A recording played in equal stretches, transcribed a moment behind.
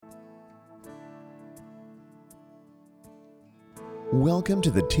Welcome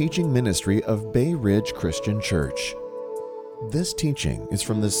to the teaching ministry of Bay Ridge Christian Church. This teaching is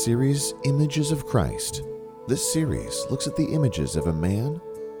from the series Images of Christ. This series looks at the images of a man,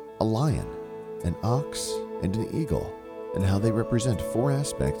 a lion, an ox, and an eagle, and how they represent four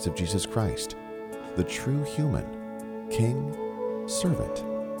aspects of Jesus Christ: the true human, king, servant,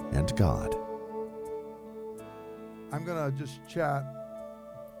 and God. I'm going to just chat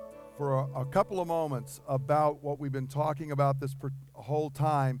for a couple of moments about what we've been talking about this whole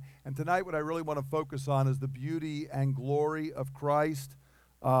time. And tonight what I really want to focus on is the beauty and glory of Christ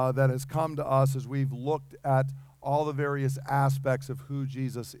that has come to us as we've looked at all the various aspects of who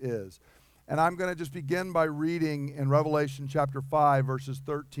Jesus is. And I'm going to just begin by reading in Revelation chapter 5, verses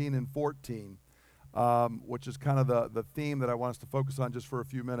 13 and 14, which is kind of the theme that I want us to focus on just for a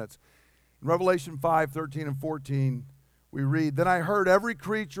few minutes. In Revelation 5, 13 and 14, we read, "Then I heard every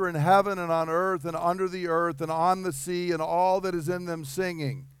creature in heaven and on earth and under the earth and on the sea and all that is in them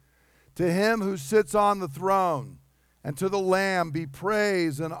singing, to him who sits on the throne and to the Lamb be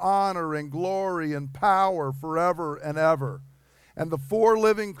praise and honor and glory and power forever and ever. And the four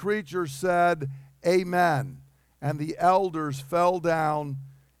living creatures said, Amen. And the elders fell down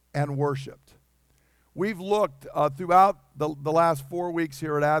and worshiped." We've looked throughout the last 4 weeks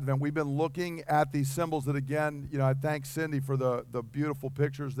here at Advent. We've been looking at these symbols that, again, I thank Cindy for the beautiful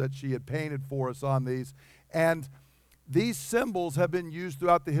pictures that she had painted for us on these. And these symbols have been used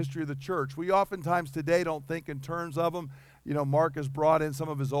throughout the history of the church. We oftentimes today don't think in terms of them. Mark has brought in some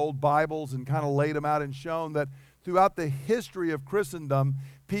of his old Bibles and kind of laid them out and shown that throughout the history of Christendom,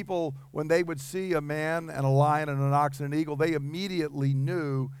 people, when they would see a man and a lion and an ox and an eagle, they immediately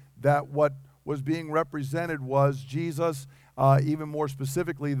knew that what was being represented was Jesus, even more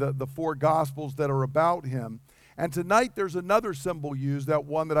specifically the four Gospels that are about him. And tonight there's another symbol used, that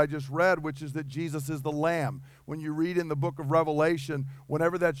one that I just read, which is that Jesus is the Lamb. When you read in the book of Revelation,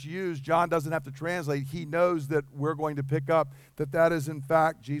 whenever that's used, John doesn't have to translate. He knows that we're going to pick up that is in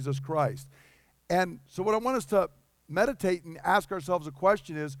fact Jesus Christ. And so what I want us to meditate and ask ourselves a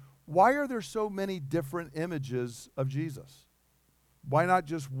question is, why are there so many different images of Jesus? Why not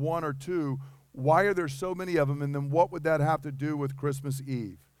just one or two? Why are there so many of them? And then what would that have to do with Christmas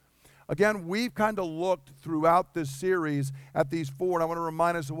Eve? Again, we've kind of looked throughout this series at these four, and I want to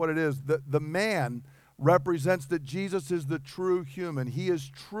remind us of what it is. The man represents that Jesus is the true human. He is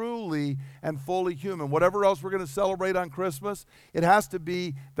truly and fully human. Whatever else we're going to celebrate on Christmas, it has to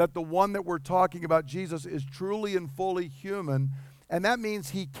be that the one that we're talking about, Jesus, is truly and fully human. And that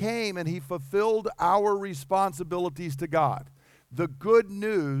means he came and he fulfilled our responsibilities to God. The good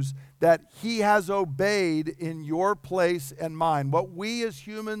news that he has obeyed in your place and mine. What we as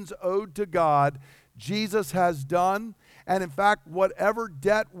humans owed to God, Jesus has done. And in fact, whatever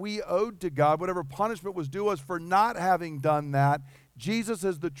debt we owed to God, whatever punishment was due us for not having done that, Jesus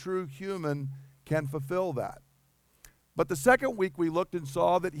as the true human can fulfill that. But the second week we looked and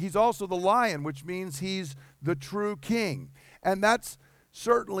saw that he's also the lion, which means he's the true king. And that's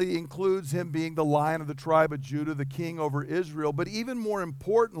certainly includes him being the Lion of the tribe of Judah, the king over Israel. But even more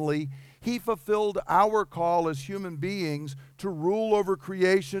importantly, he fulfilled our call as human beings to rule over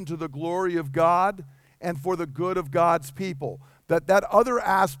creation to the glory of God and for the good of God's people. That other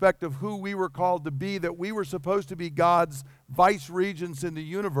aspect of who we were called to be, that we were supposed to be God's vice regents in the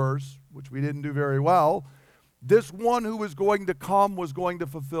universe, which we didn't do very well, this one who was going to come was going to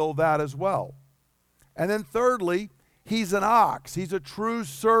fulfill that as well. And then thirdly, he's an ox. He's a true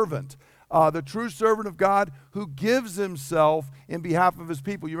servant, the true servant of God who gives himself in behalf of his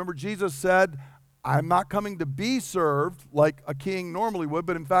people. You remember Jesus said, I'm not coming to be served like a king normally would,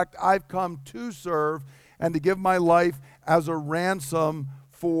 but in fact, I've come to serve and to give my life as a ransom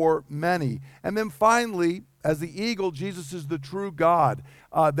for many. And then finally, as the eagle, Jesus is the true God,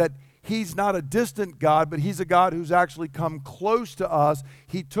 that he's not a distant God, but he's a God who's actually come close to us.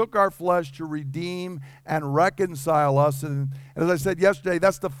 He took our flesh to redeem and reconcile us. And as I said yesterday,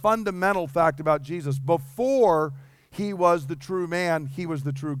 that's the fundamental fact about Jesus. Before he was the true man, he was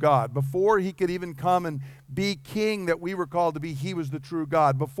the true God. Before he could even come and be king that we were called to be, he was the true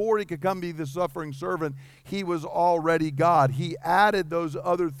God. Before he could come be the suffering servant, he was already God. He added those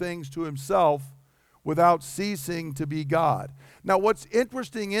other things to himself without ceasing to be God. Now, what's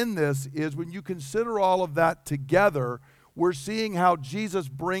interesting in this is when you consider all of that together, we're seeing how Jesus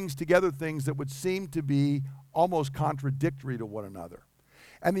brings together things that would seem to be almost contradictory to one another.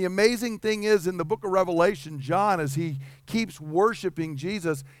 And the amazing thing is, in the book of Revelation, John, as he keeps worshiping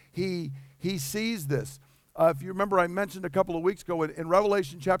Jesus, he sees this. If you remember, I mentioned a couple of weeks ago in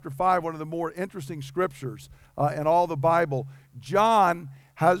Revelation chapter 5, one of the more interesting scriptures in all the Bible, John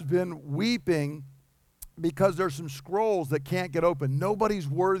has been weeping because there's some scrolls that can't get open. Nobody's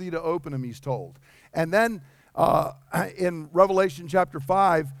worthy to open them, he's told. And then in Revelation chapter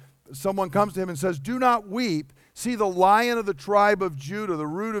 5, someone comes to him and says, "Do not weep. See, the Lion of the tribe of Judah, the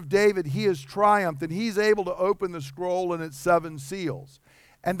Root of David, he has triumphed, and he's able to open the scroll and its 7 seals."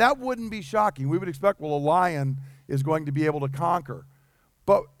 And that wouldn't be shocking. We would expect, well, a lion is going to be able to conquer.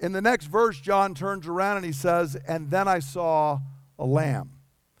 But in the next verse, John turns around and he says, "And then I saw a lamb,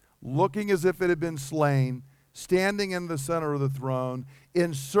 looking as if it had been slain, standing in the center of the throne,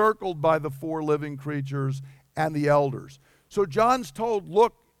 encircled by the 4 living creatures and the elders." So John's told,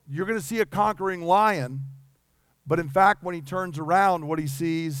 look, you're going to see a conquering lion, but in fact, when he turns around, what he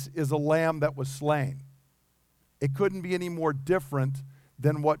sees is a lamb that was slain. It couldn't be any more different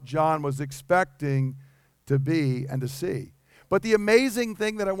than what John was expecting to be and to see. But the amazing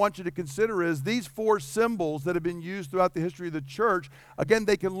thing that I want you to consider is these 4 symbols that have been used throughout the history of the church, again,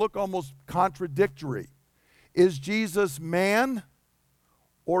 they can look almost contradictory. Is Jesus man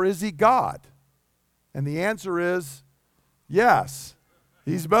or is he God? And the answer is yes,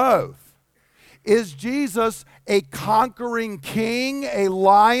 he's both. Is Jesus a conquering king, a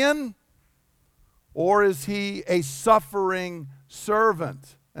lion, or is he a suffering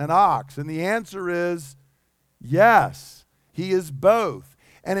servant, an ox? And the answer is yes, he is both.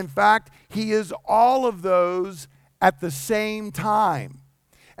 And in fact, he is all of those at the same time.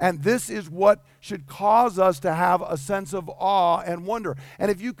 And this is what should cause us to have a sense of awe and wonder.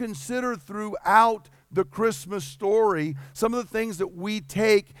 And if you consider throughout the Christmas story, some of the things that we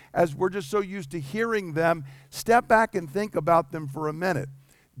take as we're just so used to hearing them, step back and think about them for a minute.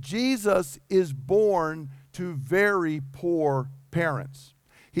 Jesus is born to very poor parents.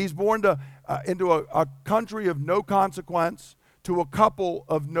 He's born into a country of no consequence, to a couple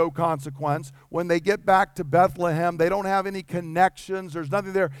of no consequence. When they get back to Bethlehem, they don't have any connections. There's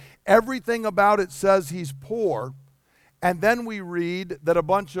nothing there. Everything about it says he's poor. And then we read that a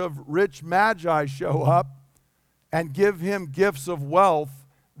bunch of rich magi show up and give him gifts of wealth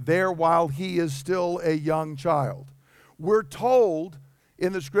there while he is still a young child. We're told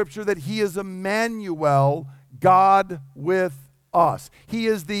in the scripture that he is Emmanuel, God with us. He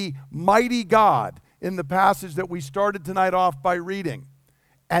is the mighty God in the passage that we started tonight off by reading.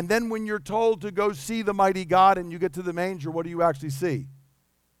 And then when you're told to go see the mighty God and you get to the manger, what do you actually see?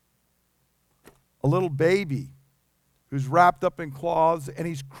 A little baby who's wrapped up in cloths, and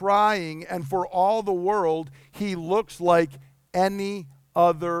he's crying, and for all the world, he looks like any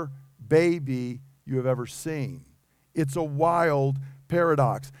other baby you have ever seen. It's a wild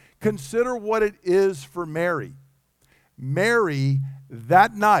paradox. Consider what it is for Mary. Mary,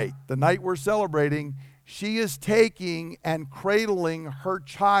 that night, the night we're celebrating, she is taking and cradling her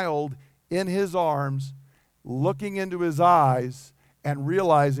child in his arms, looking into his eyes, and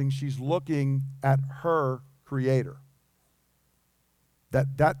realizing she's looking at her Creator.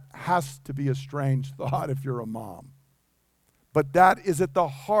 That has to be a strange thought if you're a mom. But that is at the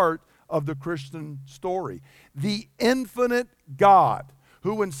heart of the Christian story. The infinite God,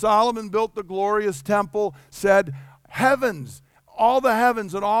 who when Solomon built the glorious temple said, heavens, all the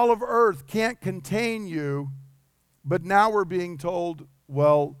heavens and all of earth can't contain you. But now we're being told,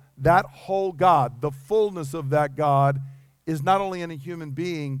 well, that whole God, the fullness of that God, is not only in a human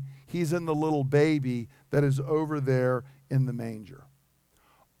being, he's in the little baby that is over there in the manger.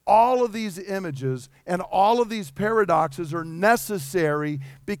 All of these images and all of these paradoxes are necessary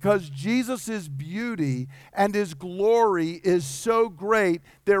because Jesus' beauty and his glory is so great,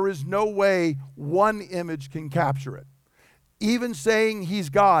 there is no way one image can capture it. Even saying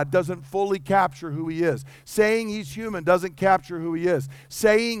he's God doesn't fully capture who he is. Saying he's human doesn't capture who he is.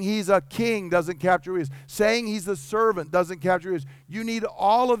 Saying he's a king doesn't capture who he is. Saying he's a servant doesn't capture who he is. You need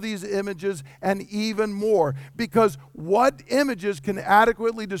all of these images and even more, because what images can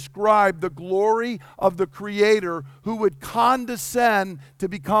adequately describe the glory of the Creator who would condescend to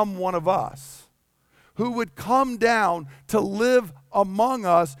become one of us, who would come down to live among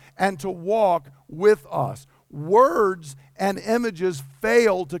us and to walk with us? Words and images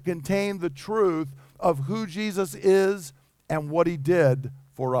fail to contain the truth of who Jesus is and what he did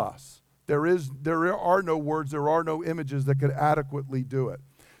for us. There are no words, there are no images that could adequately do it.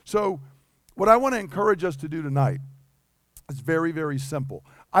 So what I want to encourage us to do tonight is very, very simple.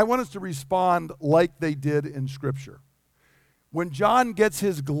 I want us to respond like they did in Scripture. When John gets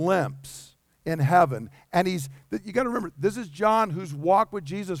his glimpse in heaven, and you got to remember, this is John who's walked with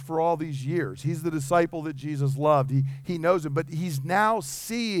Jesus for all these years. He's the disciple that Jesus loved. He knows him, but he's now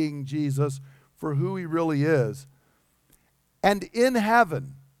seeing Jesus for who he really is. And in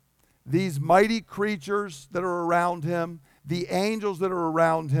heaven, these mighty creatures that are around him, the angels that are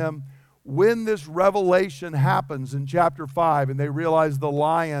around him, when this revelation happens in chapter 5 and they realize the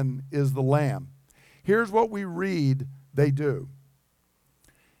lion is the lamb, here's what we read they do.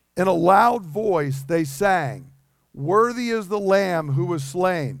 In a loud voice they sang, "Worthy is the Lamb who was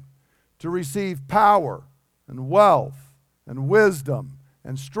slain to receive power and wealth and wisdom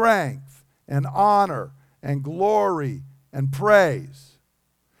and strength and honor and glory and praise."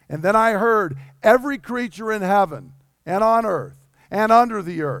 And then I heard every creature in heaven and on earth and under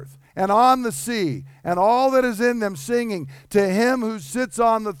the earth and on the sea, and all that is in them, singing, "To him who sits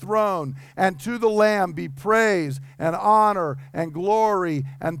on the throne and to the Lamb be praise and honor and glory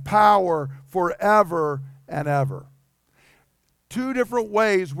and power forever and ever." Two different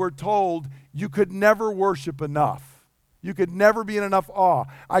ways we're told you could never worship enough. You could never be in enough awe.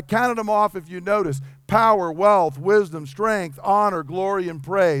 I counted them off if you notice. Power, wealth, wisdom, strength, honor, glory, and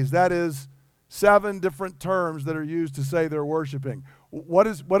praise. That is 7 different terms that are used to say they're worshiping. What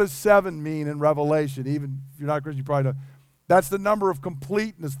does 7 mean in Revelation? Even if you're not a Christian, you probably know. That's the number of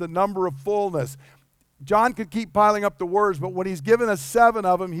completeness, the number of fullness. John could keep piling up the words, but when he's given us 7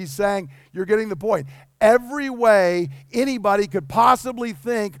 of them, he's saying, you're getting the point. Every way anybody could possibly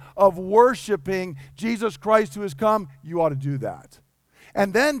think of worshiping Jesus Christ who has come, you ought to do that.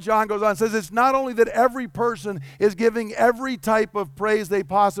 And then John goes on and says it's not only that every person is giving every type of praise they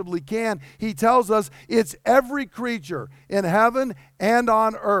possibly can. He tells us it's every creature in heaven and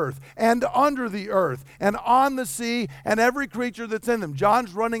on earth and under the earth and on the sea and every creature that's in them.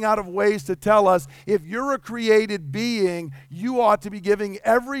 John's running out of ways to tell us if you're a created being, you ought to be giving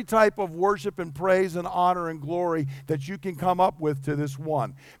every type of worship and praise and honor and glory that you can come up with to this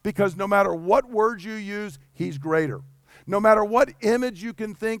one. Because no matter what words you use, he's greater. No matter what image you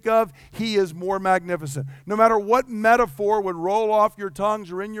can think of, he is more magnificent. No matter what metaphor would roll off your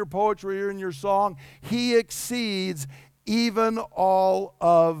tongues or in your poetry or in your song, he exceeds even all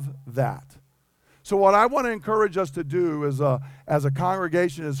of that. So what I want to encourage us to do as a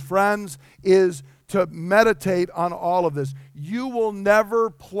congregation, as friends, is to meditate on all of this. You will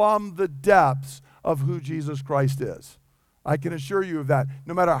never plumb the depths of who Jesus Christ is. I can assure you of that.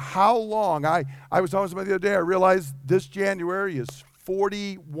 No matter how long, I was telling somebody the other day, I realized this January is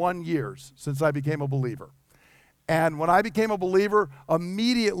 41 years since I became a believer. And when I became a believer,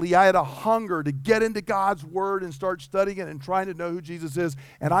 immediately I had a hunger to get into God's Word and start studying it and trying to know who Jesus is.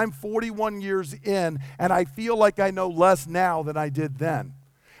 And I'm 41 years in, and I feel like I know less now than I did then.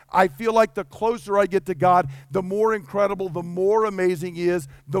 I feel like the closer I get to God, the more incredible, the more amazing He is,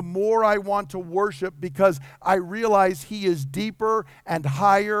 the more I want to worship because I realize He is deeper and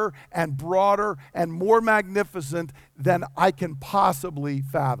higher and broader and more magnificent than I can possibly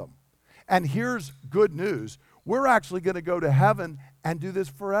fathom. And here's good news. We're actually going to go to heaven and do this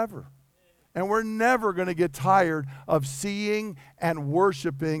forever. And we're never going to get tired of seeing and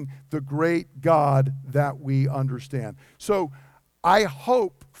worshiping the great God that we understand. So I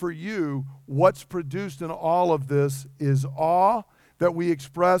hope for you what's produced in all of this is awe that we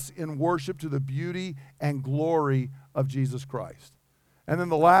express in worship to the beauty and glory of Jesus Christ. And then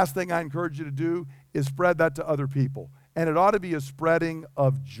the last thing I encourage you to do is spread that to other people. And it ought to be a spreading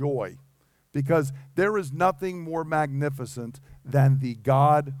of joy because there is nothing more magnificent than the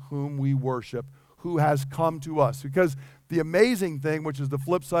God whom we worship, who has come to us. Because the amazing thing, which is the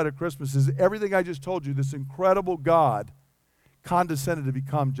flip side of Christmas, is everything I just told you, this incredible God condescended to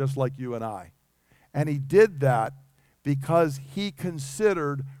become just like you and I. And He did that because He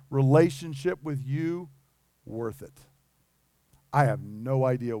considered relationship with you worth it. I have no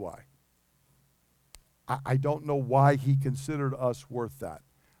idea why. I don't know why He considered us worth that.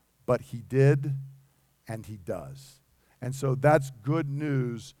 But He did, and He does. And so that's good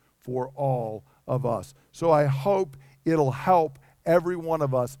news for all of us. So I hope it'll help every one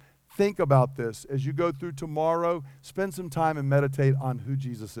of us think about this. As you go through tomorrow, spend some time and meditate on who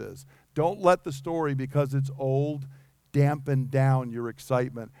Jesus is. Don't let the story, because it's old, dampen down your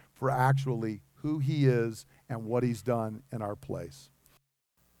excitement for actually who He is and what He's done in our place.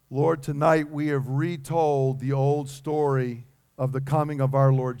 Lord, tonight we have retold the old story of the coming of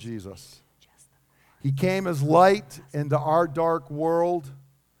our Lord Jesus. He came as light into our dark world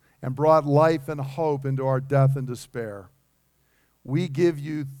and brought life and hope into our death and despair. We give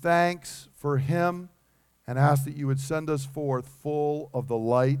you thanks for Him and ask that you would send us forth full of the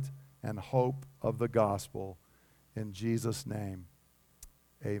light and hope of the gospel. In Jesus' name,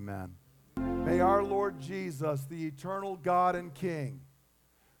 amen. May our Lord Jesus, the eternal God and King,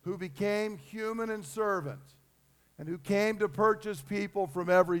 who became human and servant, and who came to purchase people from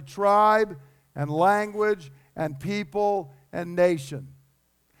every tribe and language and people and nation,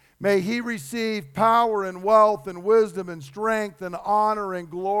 may He receive power and wealth and wisdom and strength and honor and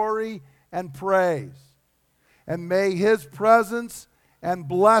glory and praise. And may His presence and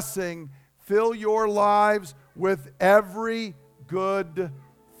blessing fill your lives with every good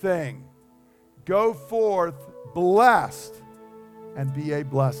thing. Go forth blessed and be a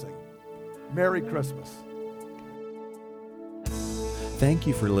blessing. Merry Christmas. Thank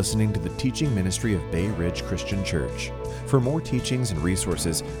you for listening to the teaching ministry of Bay Ridge Christian Church. For more teachings and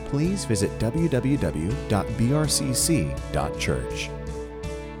resources, please visit www.brcc.church.